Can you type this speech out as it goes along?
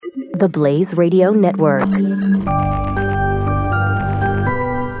The Blaze Radio Network.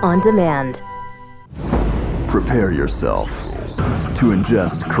 On demand. Prepare yourself to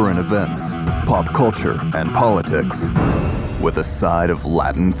ingest current events, pop culture, and politics with a side of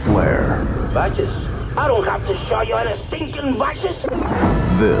Latin flair. Vices? I don't have to show you any stinking vices.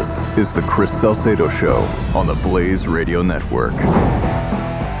 This is the Chris Salcedo Show on the Blaze Radio Network.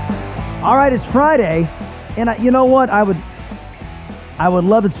 All right, it's Friday, and you know what? I would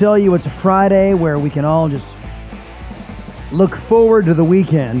love to tell you it's a Friday where we can all just look forward to the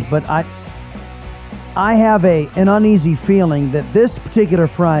weekend, but I have an uneasy feeling that this particular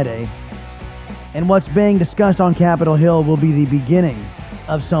Friday and what's being discussed on Capitol Hill will be the beginning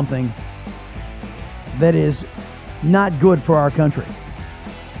of something that is not good for our country.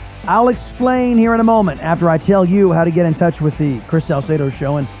 I'll explain here in a moment after I tell you how to get in touch with the Chris Salcedo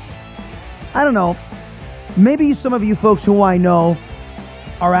Show. And I don't know, maybe some of you folks who I know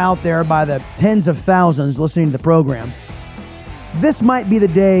are out there by the tens of thousands listening to the program. This might be the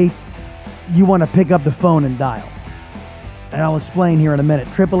day you want to pick up the phone and dial. And I'll explain here in a minute.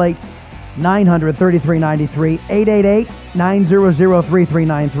 888-900-3393,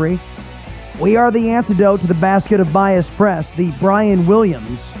 888-900-3393. We are the antidote to the basket of biased press, the Brian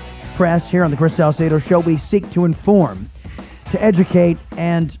Williams press here on the Chris Salcedo Show. We seek to inform, to educate,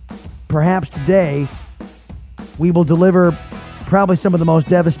 and perhaps today we will deliver probably some of the most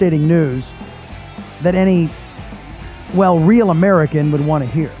devastating news that any, real American would want to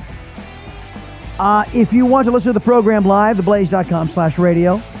hear. If you want to listen to the program live,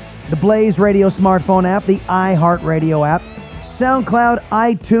 theblaze.com/radio, the Blaze Radio smartphone app, the iHeartRadio app, SoundCloud,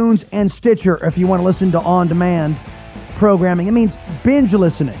 iTunes, and Stitcher if you want to listen to on-demand programming. It means binge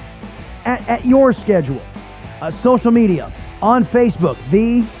listening at your schedule. Social media, on Facebook,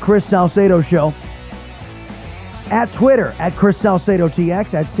 The Chris Salcedo Show, at Twitter, at Chris Salcedo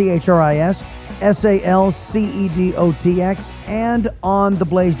TX, at ChrisSalcedotx, and on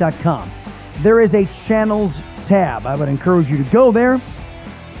theblaze.com. There is a channels tab. I would encourage you to go there,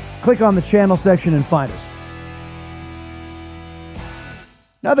 click on the channel section, and find us.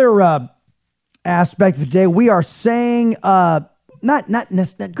 Another aspect of the day, we are saying goodbye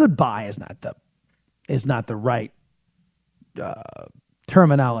is not the right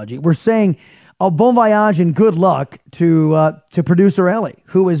terminology. We're saying bon voyage and good luck to producer Ellie,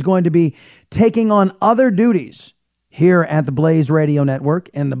 who is going to be taking on other duties here at the Blaze Radio Network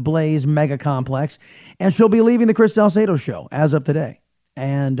and the Blaze Mega Complex, and she'll be leaving the Chris Salcedo Show as of today.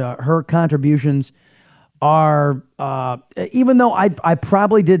 And her contributions are, even though I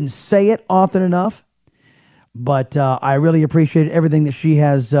probably didn't say it often enough, but I really appreciate everything that she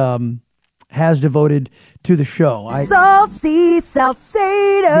has devoted to the show.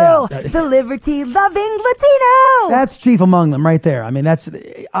 Salcedo, the liberty-loving Latino. That's chief among them right there. I mean,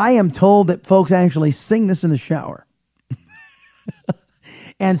 I am told that folks actually sing this in the shower.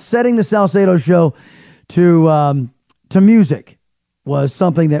 And setting the Salcedo Show to music was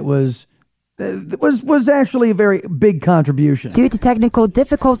something that was actually a very big contribution. Due to technical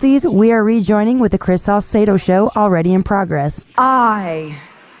difficulties, we are rejoining with the Chris Salcedo Show already in progress. I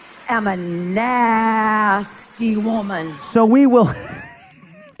am a nasty woman. So we will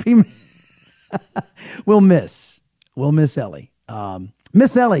we'll miss Ellie.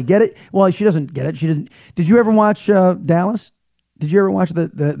 Miss Ellie, get it? Well, she doesn't get it. She doesn't. Did you ever watch Dallas? Did you ever watch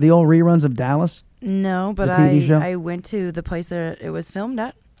the old reruns of Dallas? No, but the TV show? I went to the place that it was filmed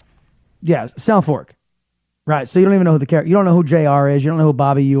at. Yeah, South Fork. Right. So you don't even know who the character. You don't know who JR is. You don't know who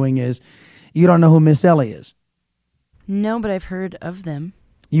Bobby Ewing is. You don't know who Miss Ellie is. No, but I've heard of them.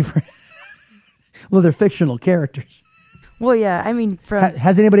 Well, they're fictional characters. Well, yeah. I mean,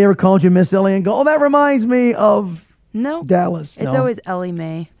 has anybody ever called you Miss Ellie and go, "Oh, that reminds me of Dallas"? It's always Ellie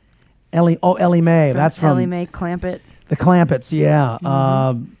Mae. Ellie Mae. That's from Ellie Mae Clampett. The Clampetts, yeah.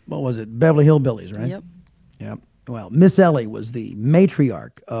 Mm-hmm. What was it? Beverly Hillbillies, right? Yep. Well, Miss Ellie was the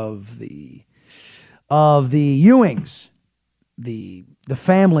matriarch of the Ewings, the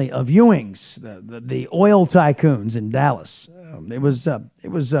family of Ewings, the oil tycoons in Dallas. It was an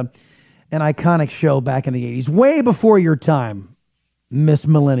iconic show back in the 80s, way before your time, Miss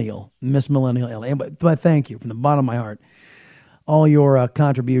Millennial Ellie. But thank you from the bottom of my heart, all your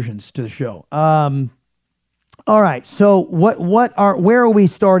contributions to the show. All right, so where are we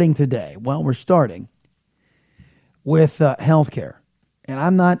starting today? Well, we're starting with healthcare, and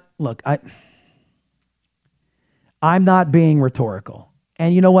I'm not being rhetorical.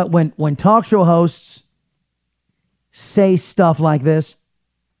 And you know what? When talk show hosts say stuff like this,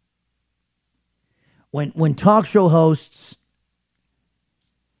 when talk show hosts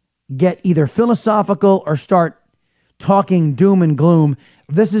get either philosophical or start talking doom and gloom,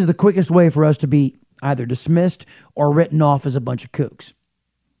 this is the quickest way for us to be either dismissed or written off as a bunch of kooks.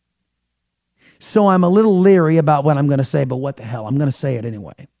 So I'm a little leery about what I'm going to say, but what the hell, I'm going to say it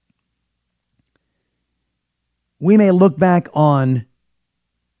anyway. We may look back on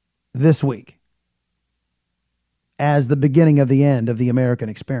this week as the beginning of the end of the American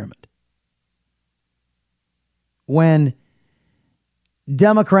experiment, when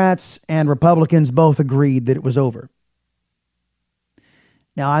Democrats and Republicans both agreed that it was over.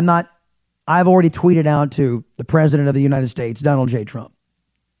 Now, I've already tweeted out to the President of the United States, Donald J. Trump,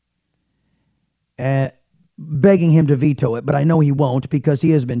 begging him to veto it, but I know he won't because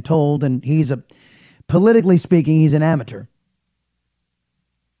he has been told, and politically speaking, he's an amateur.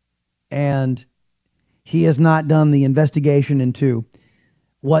 And he has not done the investigation into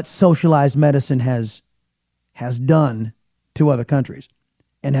what socialized medicine has done to other countries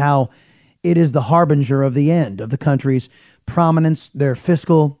and how it is the harbinger of the end of the country's prominence, their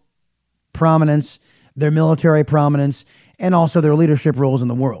fiscal prominence, their military prominence, and also their leadership roles in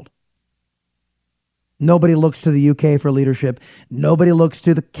the world. Nobody looks to the UK for leadership. Nobody looks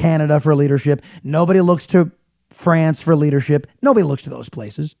to Canada for leadership. Nobody looks to France for leadership. Nobody looks to those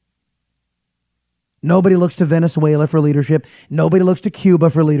places. Nobody looks to Venezuela for leadership. Nobody looks to Cuba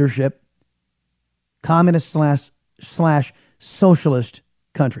for leadership. Communist slash socialist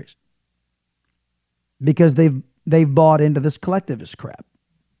countries. Because they've bought into this collectivist crap.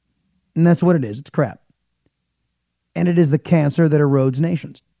 And that's what it is. It's crap. And it is the cancer that erodes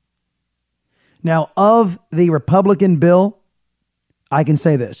nations. Now, of the Republican bill, I can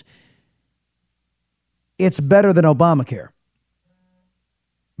say this. It's better than Obamacare.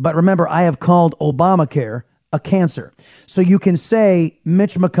 But remember, I have called Obamacare a cancer. So you can say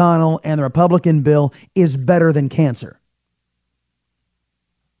Mitch McConnell and the Republican bill is better than cancer.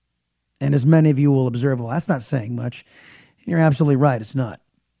 And as many of you will observe, well, that's not saying much. You're absolutely right, it's not.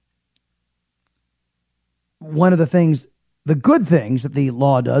 One of the things, the good things that the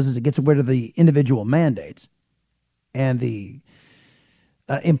law does is it gets rid of the individual mandates and the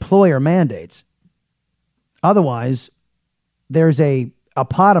employer mandates. Otherwise, there's a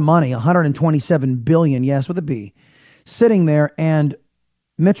pot of money, $127 billion, yes, with a B, sitting there, and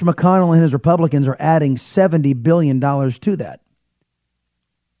Mitch McConnell and his Republicans are adding $70 billion to that.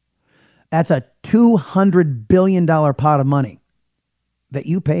 That's a $200 billion pot of money that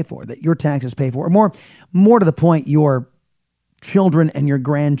you pay for, that your taxes pay for. Or more to the point, your children and your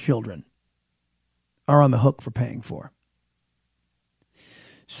grandchildren are on the hook for paying for.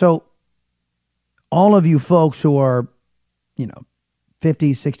 So all of you folks who are, 50s,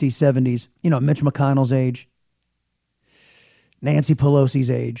 60s, 70s, Mitch McConnell's age, Nancy Pelosi's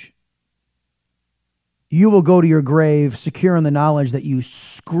age, you will go to your grave secure in the knowledge that you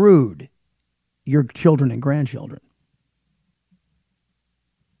screwed your children and grandchildren.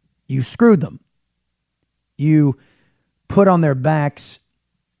 You screwed them. You put on their backs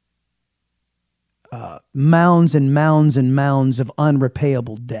mounds and mounds and mounds of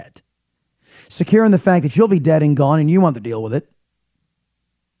unrepayable debt. Secure in the fact that you'll be dead and gone and you want to deal with it.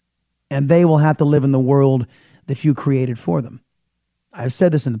 And they will have to live in the world that you created for them. I've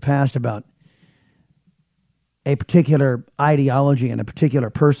said this in the past about a particular ideology and a particular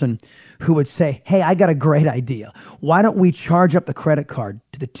person who would say, hey, I got a great idea. Why don't we charge up the credit card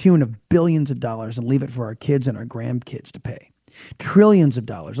to the tune of billions of dollars and leave it for our kids and our grandkids to pay? Trillions of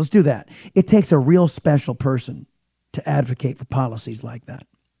dollars. Let's do that. It takes a real special person to advocate for policies like that.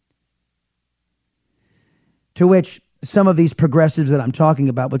 To which some of these progressives that I'm talking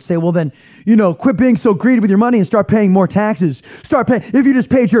about would say, well then, quit being so greedy with your money and start paying more taxes. Start paying, if you just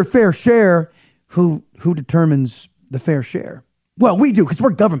paid your fair share. Who determines the fair share? Well, we do, because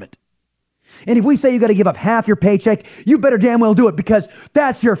we're government. And if we say you got to give up half your paycheck, you better damn well do it because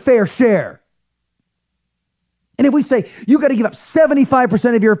that's your fair share. And if we say you got to give up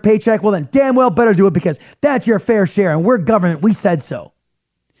 75% of your paycheck, well then damn well better do it because that's your fair share and we're government, we said so.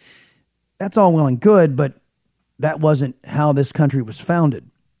 That's all well and good, but that wasn't how this country was founded.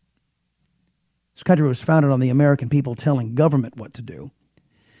 This country was founded on the American people telling government what to do,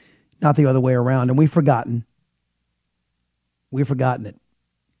 not the other way around. And we've forgotten it.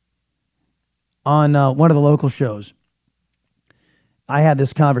 On one of the local shows, I had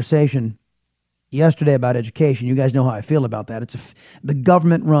this conversation yesterday about education. You guys know how I feel about that. The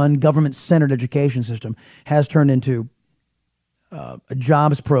government-run, government-centered education system has turned into a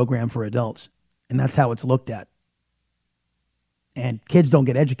jobs program for adults, and that's how it's looked at. And kids don't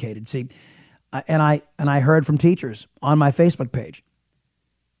get educated. See, and I heard from teachers on my Facebook page.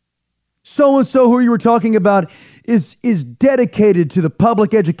 So-and-so who you were talking about is dedicated to the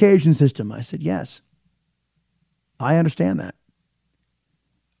public education system. I said, yes. I understand that.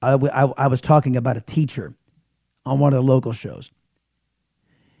 I was talking about a teacher on one of the local shows.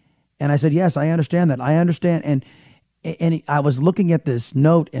 And I said, yes, I understand that. I understand. And I was looking at this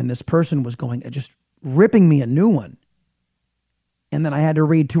note, and this person was just ripping me a new one. And then I had to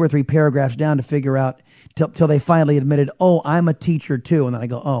read 2 or 3 paragraphs down to figure out till they finally admitted, oh, I'm a teacher too. And then I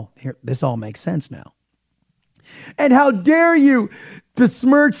go, oh, here, this all makes sense now. And how dare you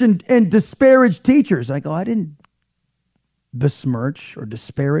besmirch and disparage teachers? I go, I didn't besmirch or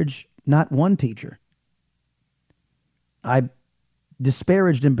disparage not one teacher. I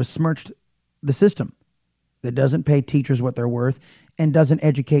disparaged and besmirched the system that doesn't pay teachers what they're worth and doesn't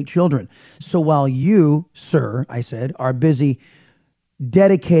educate children. So while you, sir, I said, are busy,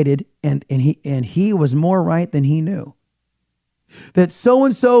 dedicated, and he was more right than he knew. That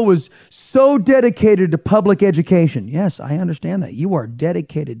so-and-so was so dedicated to public education. Yes, I understand that. You are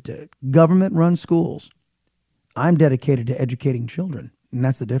dedicated to government-run schools. I'm dedicated to educating children, and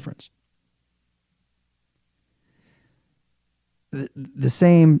that's the difference. The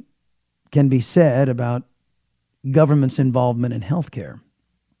same can be said about government's involvement in healthcare.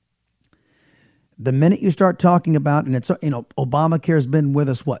 The minute you start talking about, and Obamacare has been with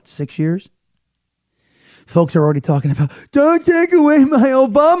us, 6 years? Folks are already talking about, don't take away my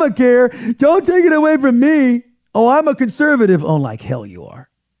Obamacare. Don't take it away from me. Oh, I'm a conservative. Oh, like hell you are.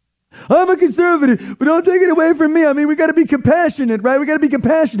 I'm a conservative, but don't take it away from me. I mean, we got to be compassionate, right? We got to be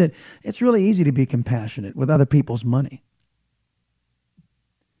compassionate. It's really easy to be compassionate with other people's money.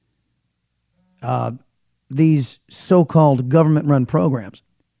 These so-called government-run programs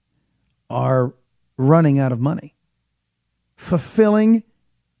are running out of money, fulfilling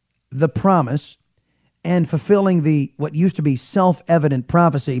the promise and fulfilling what used to be self-evident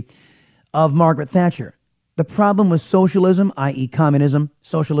prophecy of Margaret Thatcher. The problem with socialism, i.e. communism,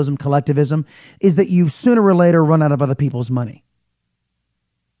 socialism, collectivism, is that you sooner or later run out of other people's money.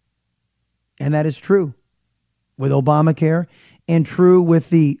 And that is true with Obamacare and true with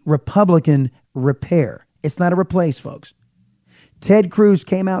the Republican repair. It's not a replace, folks. Ted Cruz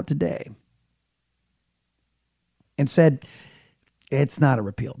came out today and said, it's not a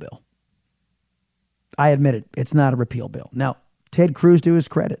repeal bill. I admit it, it's not a repeal bill. Now, Ted Cruz, to his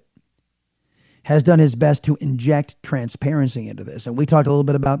credit, has done his best to inject transparency into this. And we talked a little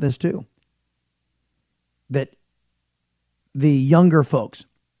bit about this too. That the younger folks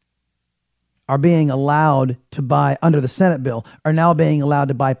are being allowed to buy, under the Senate bill, are now being allowed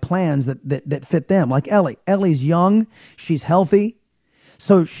to buy plans that fit them. Like Ellie. Ellie's young, she's healthy,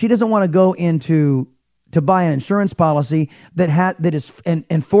 so she doesn't want to go to buy an insurance policy that is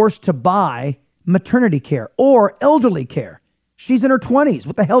forced to buy maternity care or elderly care. She's in her 20s.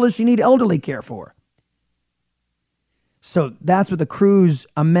 What the hell does she need elderly care for? So that's what the Cruz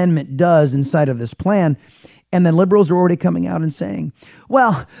amendment does inside of this plan. And then liberals are already coming out and saying,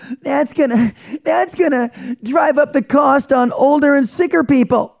 well, that's gonna drive up the cost on older and sicker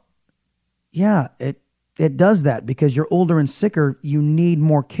people. Yeah, it does that because you're older and sicker, you need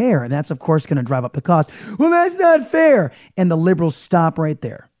more care. And that's, of course, going to drive up the cost. Well, that's not fair. And the liberals stop right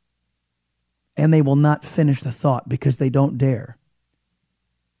there. And they will not finish the thought because they don't dare.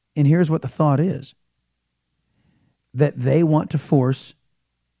 And here's what the thought is. That they want to force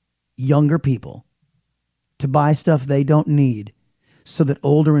younger people to buy stuff they don't need so that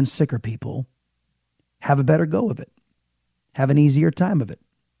older and sicker people have a better go of it, have an easier time of it.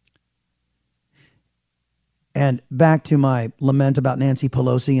 And back to my lament about Nancy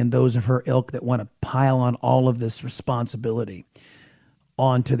Pelosi and those of her ilk that want to pile on all of this responsibility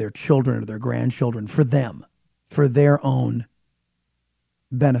onto their children or their grandchildren for them, for their own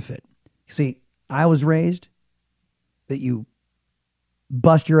benefit. See, I was raised that you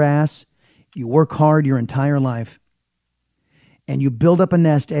bust your ass, you work hard your entire life, and you build up a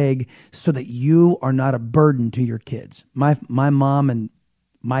nest egg so that you are not a burden to your kids. My mom and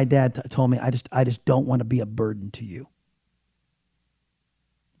my dad told me, I just don't want to be a burden to you.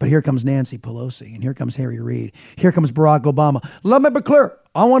 But here comes Nancy Pelosi, and here comes Harry Reid, here comes Barack Obama. Let me be clear.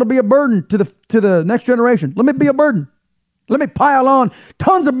 I want to be a burden to the next generation. Let me be a burden. Let me pile on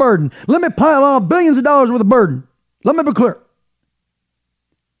tons of burden. Let me pile on billions of dollars worth of burden. Let me be clear.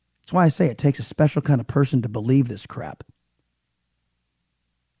 That's why I say it takes a special kind of person to believe this crap.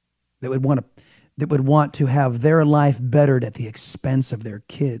 That would want to have their life bettered at the expense of their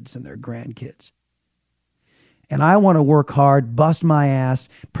kids and their grandkids. And I want to work hard, bust my ass,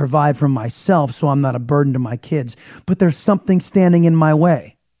 provide for myself so I'm not a burden to my kids. But there's something standing in my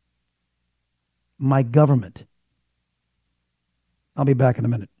way. My government. I'll be back in a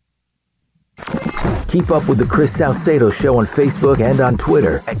minute. Keep up with the Chris Salcedo Show on Facebook and on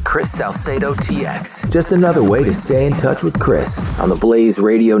Twitter at Chris Salcedo TX. Just another way to stay in touch with Chris on the Blaze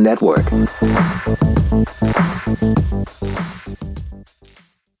Radio Network.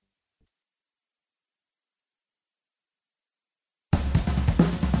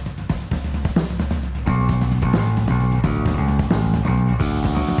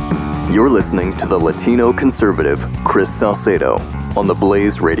 You're listening to the Latino conservative Chris Salcedo on the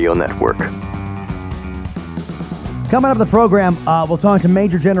Blaze Radio Network. Coming up in the program, we'll talk to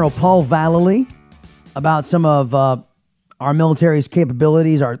Major General Paul Vallely about some of our military's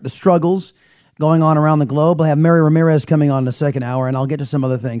capabilities, the struggles going on around the globe. We'll have Mary Ramirez coming on in the second hour, and I'll get to some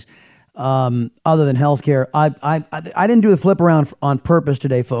other things other than healthcare. I didn't do the flip around on purpose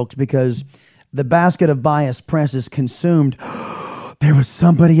today, folks, because the basket of bias press is consumed. There was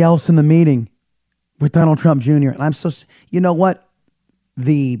somebody else in the meeting with Donald Trump Jr. And I'm so, you know what?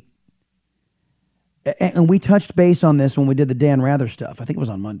 And we touched base on this when we did the Dan Rather stuff. I think it was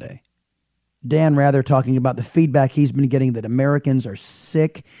on Monday. Dan Rather talking about the feedback he's been getting that Americans are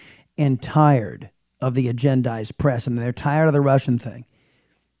sick and tired of the agendized press, and they're tired of the Russian thing.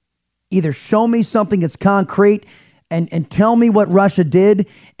 Either show me something that's concrete and tell me what Russia did,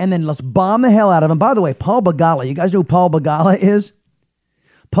 and then let's bomb the hell out of them. By the way, Paul Begala, you guys know who Paul Begala is?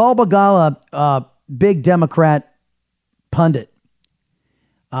 Paul Begala, big Democrat pundit.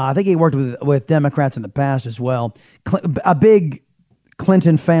 I think he worked with Democrats in the past as well. A big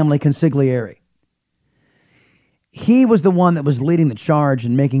Clinton family consigliere. He was the one that was leading the charge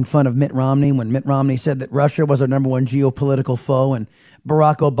and making fun of Mitt Romney when Mitt Romney said that Russia was our number one geopolitical foe, and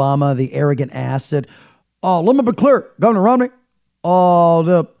Barack Obama, the arrogant ass, said, "Oh, let me be clear, Governor Romney.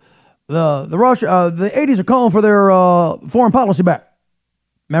 The Russia, the 80s are calling for their foreign policy back."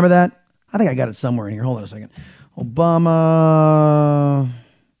 Remember that? I think I got it somewhere in here. Hold on a second. Obama,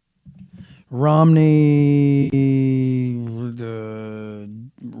 Romney,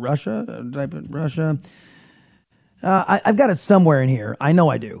 Russia, type in Russia. I've got it somewhere in here. I know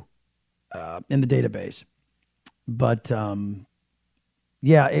I do, in the database. But,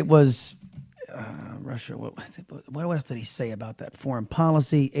 yeah, it was Russia. What else did he say about that? Foreign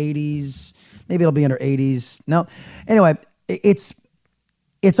policy, 80s. Maybe it'll be under 80s. No. Anyway,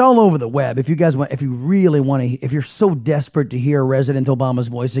 it's all over the web. If you guys want, if you really want to, if you're so desperate to hear President Obama's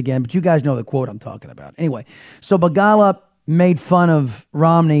voice again, but you guys know the quote I'm talking about. Anyway, so Begala made fun of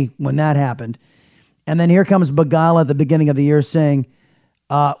Romney when that happened. And then here comes Begala at the beginning of the year saying,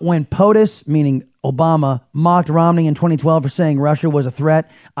 when POTUS, meaning Obama, mocked Romney in 2012 for saying Russia was a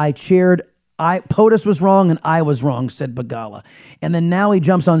threat, I cheered. POTUS was wrong and I was wrong, said Begala. And then now he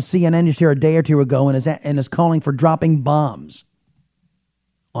jumps on CNN just here a day or two ago and is calling for dropping bombs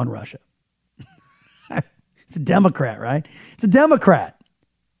on Russia. It's a Democrat, right? It's a Democrat.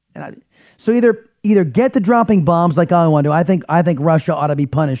 And so either get to dropping bombs like I want to. I think Russia ought to be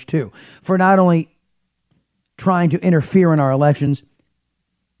punished too for not only trying to interfere in our elections,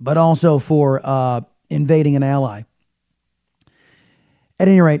 but also for invading an ally. At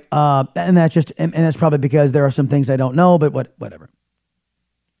any rate, and that's probably because there are some things I don't know, but whatever.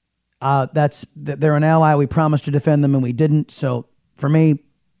 They're an ally. We promised to defend them and we didn't. So for me,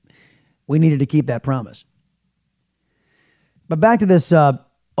 we needed to keep that promise. But back to this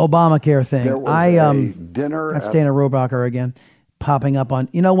Obamacare thing. There was a dinner. That's Dana Rohrabacher again, popping up on.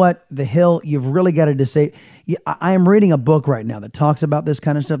 You know what? The Hill. You've really got to say. I am reading a book right now that talks about this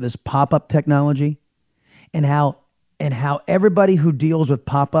kind of stuff, this pop-up technology, and how everybody who deals with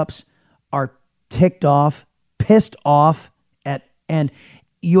pop-ups are ticked off, pissed off at, and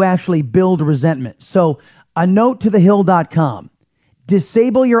you actually build resentment. So a note to thehill.com.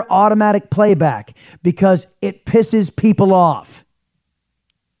 Disable your automatic playback because it pisses people off.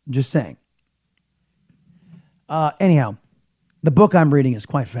 Just saying. Anyhow, the book I'm reading is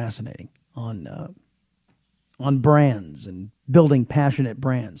quite fascinating on brands and building passionate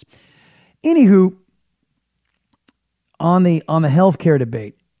brands. Anywho, on the healthcare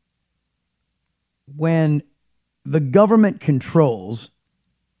debate, when the government controls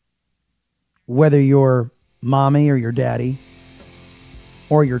whether your mommy or your daddy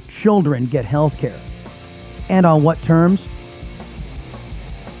or your children get health care, and on what terms,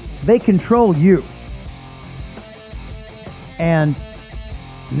 they control you. And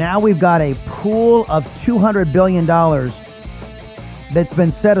now we've got a pool of $200 billion that's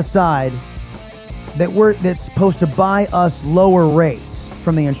been set aside that's supposed to buy us lower rates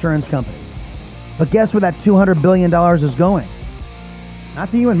from the insurance companies. But guess where that $200 billion is going? Not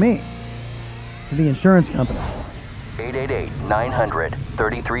to you and me, to the insurance company.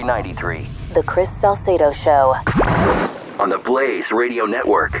 888-900-3393. The Chris Salcedo Show. On the Blaze Radio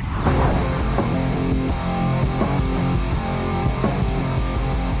Network.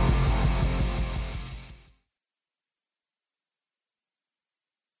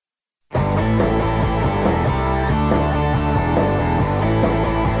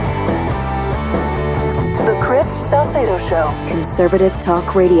 Salcedo Show. Conservative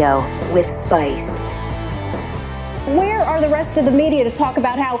talk radio with spice. Where are the rest of the media to talk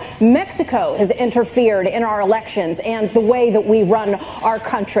about how Mexico has interfered in our elections and the way that we run our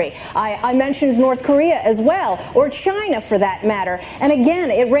country? I mentioned North Korea as well, or China for that matter. And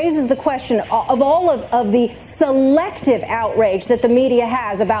again, it raises the question of all of the selective outrage that the media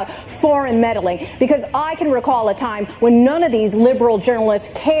has about foreign meddling. Because I can recall a time when none of these liberal journalists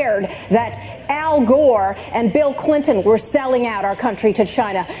cared that Al Gore and Bill Clinton were selling out our country to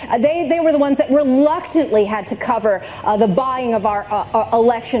China. They were the ones that reluctantly had to cover the buying of our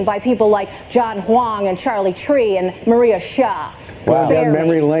election by people like John Huang and Charlie Tree and Maria Shah. Wow, down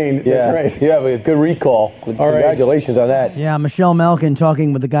memory lane. Yeah. That's right. You have a good recall. Congratulations on that. Yeah, Michelle Malkin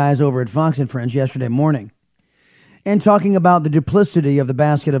talking with the guys over at Fox and Friends yesterday morning and talking about the duplicity of the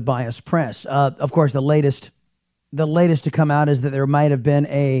basket of biased press. Of course, the latest to come out is that there might have been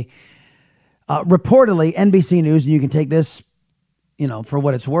a reportedly, NBC News, and you can take this, for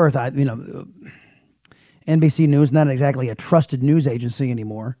what it's worth. NBC News, not exactly a trusted news agency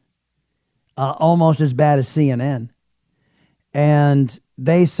anymore. Almost as bad as CNN. And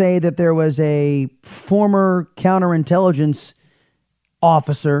they say that there was a former counterintelligence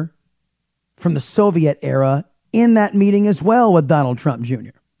officer from the Soviet era in that meeting as well with Donald Trump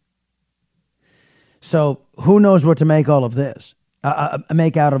Jr. So who knows what to make out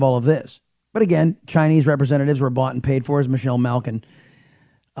of all of this. But again, Chinese representatives were bought and paid for, as Michelle Malkin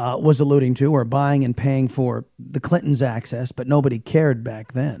was alluding to, or buying and paying for the Clintons' access, but nobody cared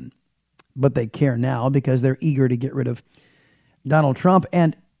back then. But they care now because they're eager to get rid of Donald Trump.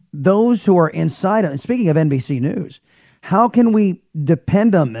 And those who are inside, and speaking of NBC News, how can we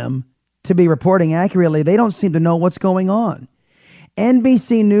depend on them to be reporting accurately? They don't seem to know what's going on.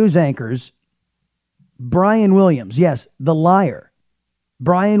 NBC News anchors Brian Williams, yes, the liar,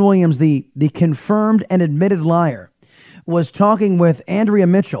 Brian Williams, the confirmed and admitted liar, was talking with Andrea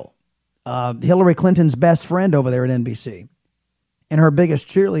Mitchell, Hillary Clinton's best friend over there at NBC, and her biggest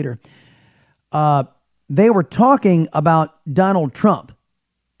cheerleader. They were talking about Donald Trump,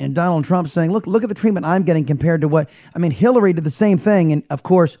 and Donald Trump saying, look at the treatment I'm getting compared to Hillary did the same thing. And of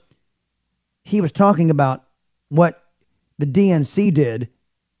course, he was talking about what the DNC did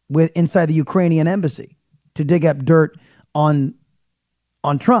inside the Ukrainian embassy to dig up dirt on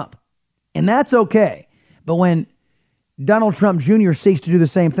Trump. And that's okay. But when Donald Trump Jr. seeks to do the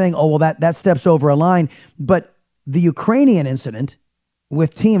same thing, that steps over a line. But the Ukrainian incident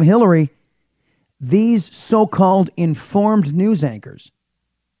with Team Hillary, these so-called informed news anchors,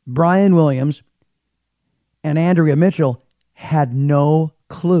 Brian Williams and Andrea Mitchell, had no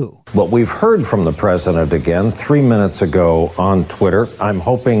clue. What we've heard from the president again 3 minutes ago on Twitter, I'm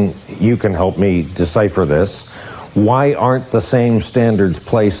hoping you can help me decipher this. Why aren't the same standards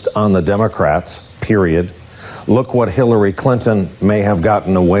placed on the Democrats, period? Look what Hillary Clinton may have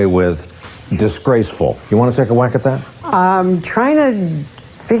gotten away with. Disgraceful. You want to take a whack at that? I'm trying to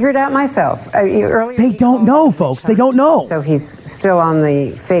figure it out myself. Earlier they don't know, folks. They don't know. So he's still on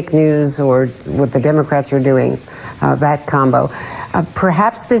the fake news or what the Democrats are doing, that combo.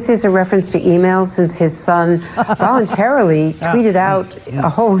 Perhaps this is a reference to emails, since his son voluntarily tweeted out a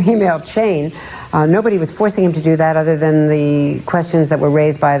whole email chain. Nobody was forcing him to do that other than the questions that were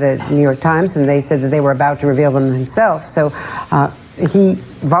raised by the New York Times, and they said that they were about to reveal them himself. So he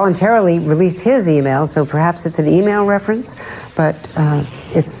voluntarily released his email, so perhaps it's an email reference, but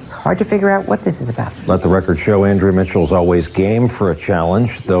it's hard to figure out what this is about. Let the record show Andrea Mitchell's always game for a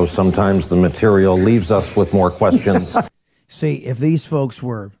challenge, though sometimes the material leaves us with more questions. See, if these folks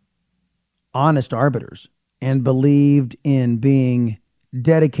were honest arbiters and believed in being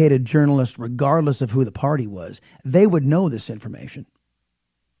dedicated journalists regardless of who the party was, they would know this information.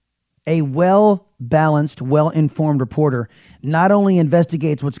 A well-balanced, well-informed reporter not only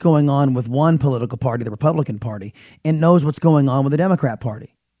investigates what's going on with one political party, the Republican Party, and knows what's going on with the Democrat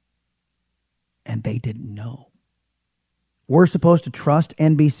Party. And they didn't know. We're supposed to trust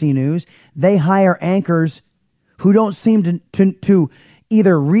NBC News. They hire anchors who don't seem to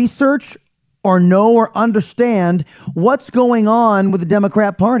either research or know or understand what's going on with the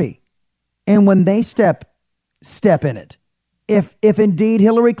Democrat Party. And when they step in it, if indeed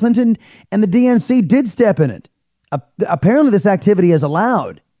Hillary Clinton and the DNC did step in it, apparently this activity is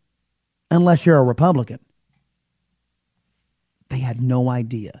allowed unless you're a Republican. They had no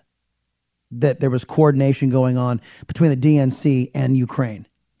idea that there was coordination going on between the DNC and Ukraine.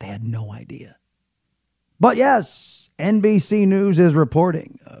 They had no idea. But yes, NBC News is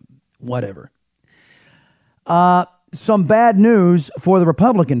reporting. Whatever. Some bad news for the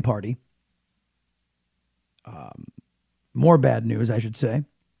Republican Party. More bad news, I should say.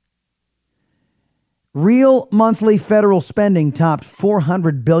 Real monthly federal spending topped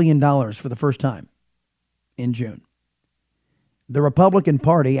 $400 billion for the first time in June. The Republican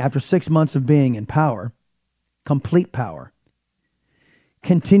Party, after 6 months of being in power, complete power,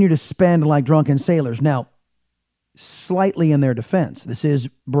 continue to spend like drunken sailors. Now, slightly in their defense, this is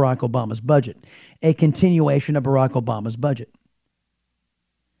Barack Obama's budget, a continuation of Barack Obama's budget.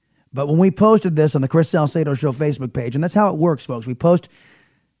 But when we posted this on the Chris Salcedo Show Facebook page, and that's how it works, folks, we post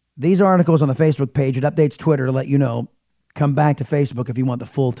these articles on the Facebook page. It updates Twitter to let you know. Come back to Facebook if you want the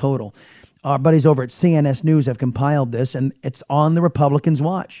full total. Our buddies over at CNS News have compiled this, and it's on the Republicans'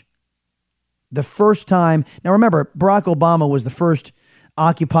 watch. The first time, now remember, Barack Obama was the first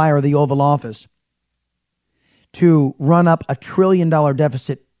occupier of the Oval Office to run up $1 trillion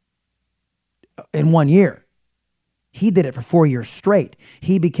deficit in 1 year. He did it for 4 years straight.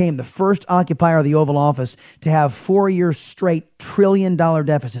 He became the first occupier of the Oval Office to have 4 years straight $1 trillion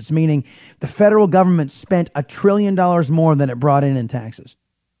deficits, meaning the federal government spent $1 trillion more than it brought in taxes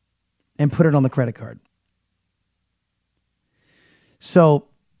and put it on the credit card. So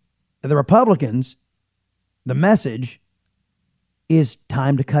the Republicans, the message is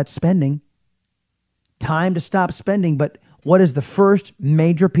time to cut spending, time to stop spending. But what is the first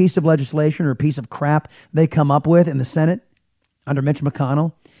major piece of legislation or piece of crap they come up with in the Senate under Mitch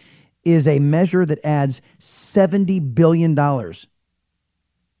McConnell is a measure that adds $70 billion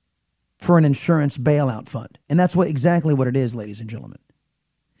for an insurance bailout fund. And that's exactly what it is, ladies and gentlemen.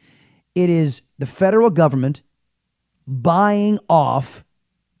 It is the federal government buying off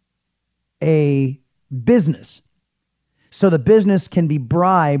a business so the business can be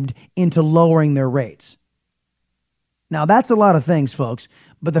bribed into lowering their rates. Now, that's a lot of things, folks,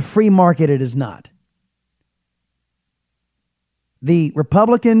 but the free market, it is not. The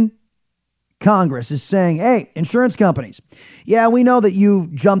Republican Congress is saying, hey, insurance companies, yeah, we know that you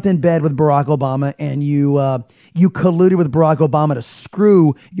jumped in bed with Barack Obama and you colluded with Barack Obama to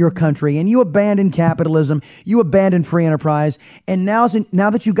screw your country, and you abandoned capitalism, you abandoned free enterprise, and now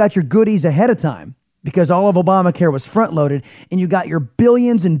that you got your goodies ahead of time, because all of Obamacare was front-loaded, and you got your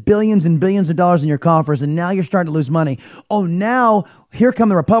billions and billions and billions of dollars in your coffers, and now you're starting to lose money. Oh, now here come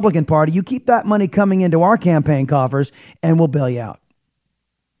the Republican Party. You keep that money coming into our campaign coffers, and we'll bail you out.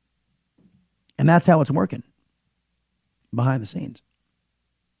 And that's how it's working behind the scenes.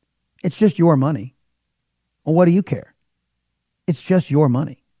 It's just your money. Well, what do you care? It's just your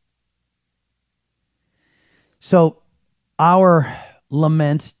money. So our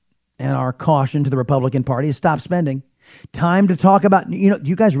lament and our caution to the Republican Party is stop spending. Time to talk about, do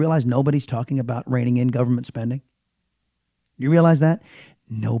you guys realize nobody's talking about reining in government spending? You realize that?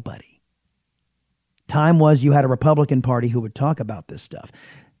 Nobody. Time was you had a Republican Party who would talk about this stuff.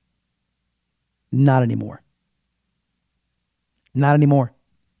 Not anymore. Not anymore.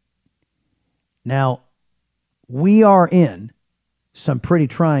 Now, we are in some pretty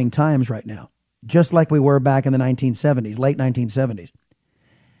trying times right now, just like we were back in the 1970s, late 1970s.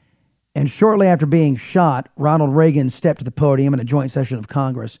 And shortly after being shot, Ronald Reagan stepped to the podium in a joint session of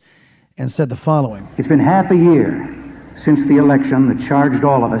Congress and said the following. It's been half a year since the election that charged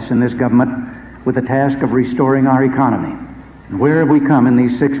all of us in this government with the task of restoring our economy. And where have we come in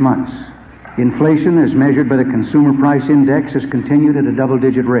these 6 months? Inflation, as measured by the Consumer Price Index, has continued at a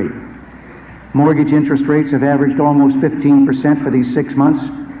double-digit rate. Mortgage interest rates have averaged almost 15% for these 6 months,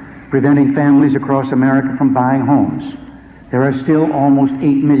 preventing families across America from buying homes. There are still almost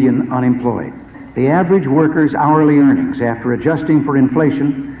 8 million unemployed. The average worker's hourly earnings, after adjusting for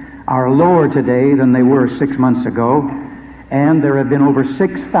inflation, are lower today than they were 6 months ago, and there have been over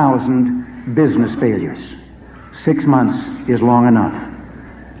 6,000 business failures. 6 months is long enough.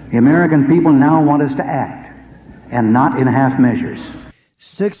 The American people now want us to act, and not in half measures.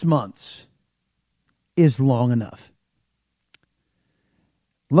 6 months is long enough.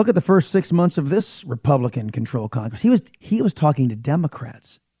 Look at the first 6 months of this Republican-controlled Congress. He was talking to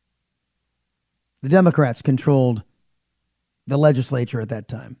Democrats. The Democrats controlled the legislature at that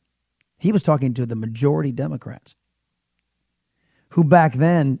time. He was talking to the majority Democrats, who back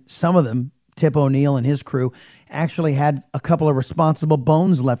then, some of them, Tip O'Neill and his crew, actually had a couple of responsible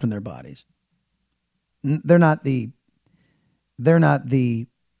bones left in their bodies. They're not the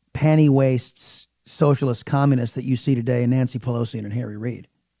panty waists socialist communists that you see today in Nancy Pelosi and Harry Reid.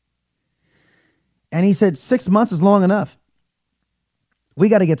 And he said 6 months is long enough. We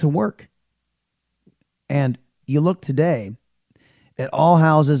got to get to work. And you look today at all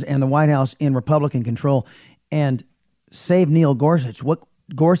houses and the White House in Republican control, and save Neil Gorsuch.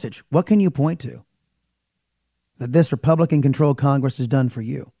 What can you point to that this Republican-controlled Congress has done for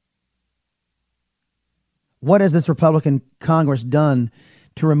you? What has this Republican Congress done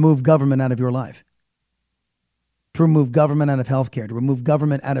to remove government out of your life? to remove government out of healthcare, to remove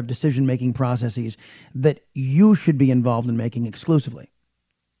government out of decision-making processes that you should be involved in making exclusively.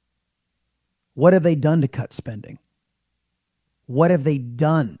 What have they done to cut spending? What have they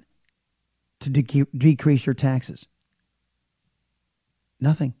done to decrease your taxes?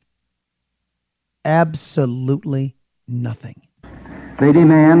 Nothing. Absolutely nothing. They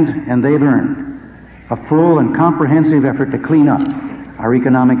demand, and they've earned, a full and comprehensive effort to clean up our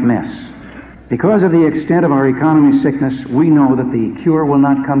economic mess. Because of the extent of our economy's sickness, we know that the cure will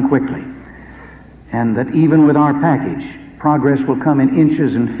not come quickly, and that even with our package, progress will come in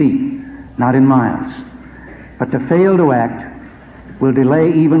inches and feet, not in miles. But to fail to act will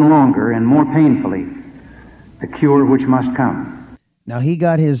delay even longer and more painfully the cure which must come. Now he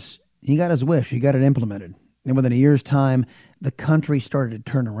got his wish. He got it implemented. And within a year's time, the country started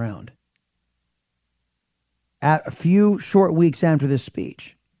to turn around. At a few short weeks after this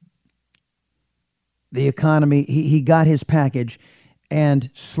speech, the economy, he got his package, and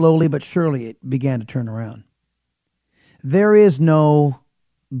slowly but surely it began to turn around. There is no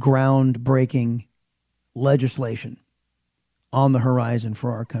groundbreaking legislation on the horizon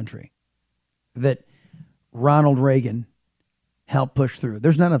for our country that Ronald Reagan helped push through.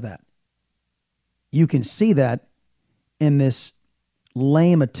 There's none of that. You can see that in this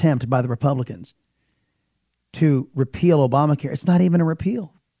lame attempt by the Republicans to repeal Obamacare. It's not even a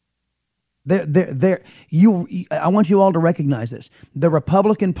repeal. I want you all to recognize this. The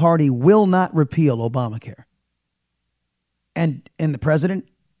Republican Party will not repeal Obamacare. And the president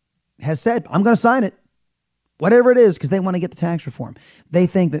has said, I'm going to sign it, whatever it is, because they want to get the tax reform. They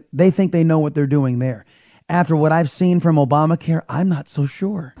think they know what they're doing there. After what I've seen from Obamacare, I'm not so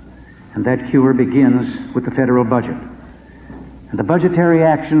sure. And that cure begins with the federal budget. And the budgetary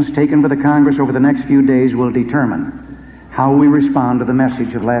actions taken by the Congress over the next few days will determine how we respond to the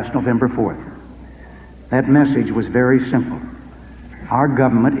message of last November 4th. That message was very simple. Our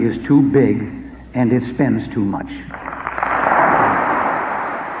government is too big and it spends too much.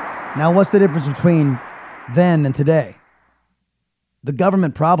 Now, what's the difference between then and today? The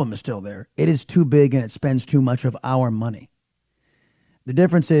government problem is still there. It is too big and it spends too much of our money. The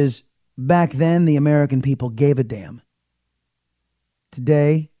difference is, back then, the American people gave a damn.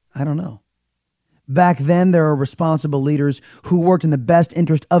 Today, I don't know. Back then, there are responsible leaders who worked in the best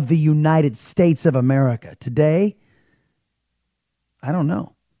interest of the United States of America. Today, I don't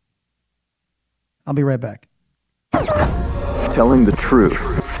know. I'll be right back. Telling the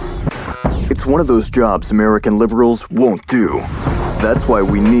truth. It's one of those jobs American liberals won't do. That's why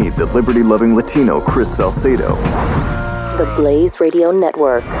we need the liberty-loving Latino Chris Salcedo. The Blaze Radio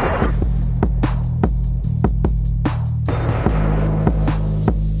Network.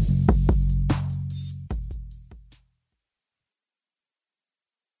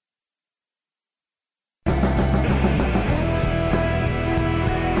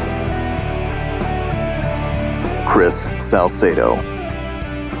 Chris Salcedo.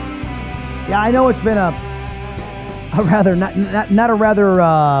 Yeah, I know it's been a rather not a rather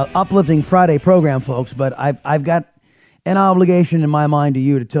uplifting Friday program, folks, but I've got an obligation in my mind to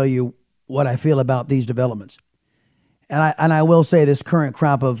you to tell you what I feel about these developments. And I will say this current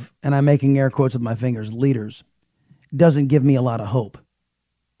crop of, and I'm making air quotes with my fingers, leaders, doesn't give me a lot of hope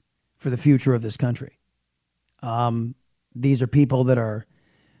for the future of this country. These are people that are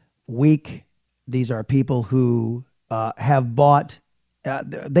weak. These are people who have bought,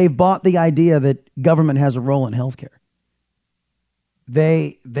 they've bought the idea that government has a role in healthcare.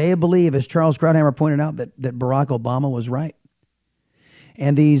 They believe, as Charles Krauthammer pointed out, that Barack Obama was right.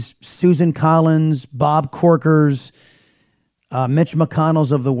 And these Susan Collins, Bob Corkers, Mitch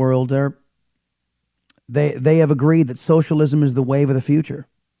McConnells of the world, they have agreed that socialism is the wave of the future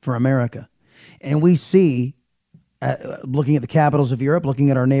for America. And we see, looking at the capitals of Europe, looking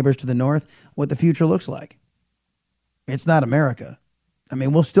at our neighbors to the north, what the future looks like. It's not America. I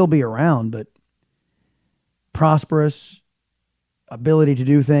mean, we'll still be around, but prosperous, ability to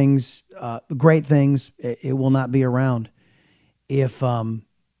do things, great things, it will not be around if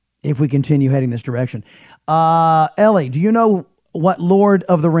we continue heading this direction. Ellie, do you know what Lord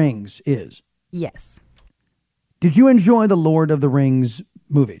of the Rings is? Yes. Did you enjoy the Lord of the Rings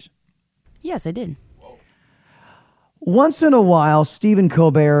movies? Yes, I did. Once in a while, Stephen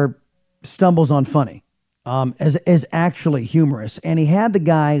Colbert stumbles on funny, as actually humorous, and he had the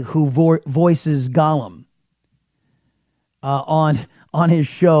guy who voices Gollum on his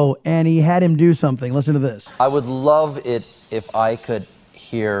show, and he had him do something. Listen to this. I would love it if I could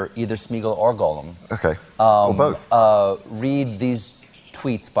hear either Smeagol or Gollum. Okay. Or both. Read these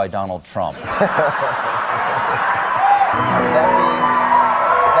tweets by Donald Trump.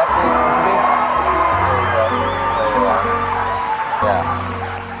 Yeah.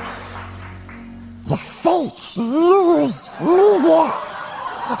 The fake news media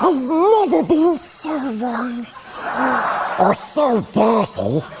has never been so wrong or so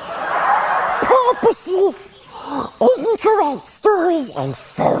dirty. Purposely incorrect stories and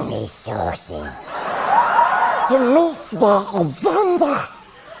phony sources to meet their agenda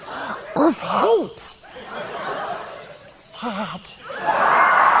of hate. Sad.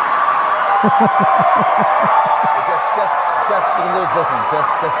 Just you can lose this one.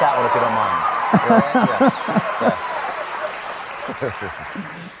 Just that one if you don't mind.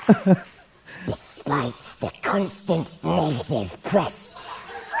 Yeah. Despite the constant negative press,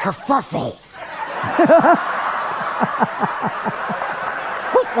 kerfuffle.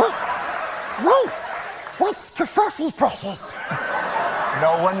 Wait! What's kerfuffle, Precious?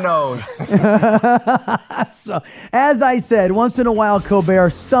 No one knows. So, as I said, once in a while Colbert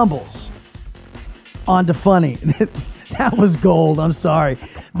stumbles onto funny. That was gold. I'm sorry.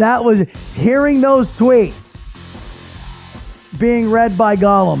 That was hearing those tweets being read by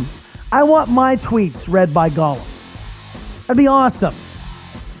Gollum. I want my tweets read by Gollum. That'd be awesome.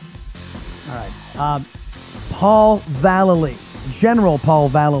 All right. Paul Vallely, General Paul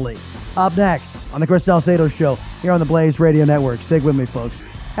Vallely, up next on the Chris Salcedo Show here on the Blaze Radio Network. Stick with me, folks.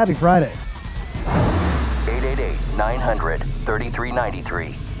 Happy Friday.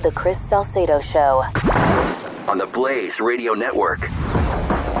 888-900-3393. The Chris Salcedo Show. On the Blaze Radio Network.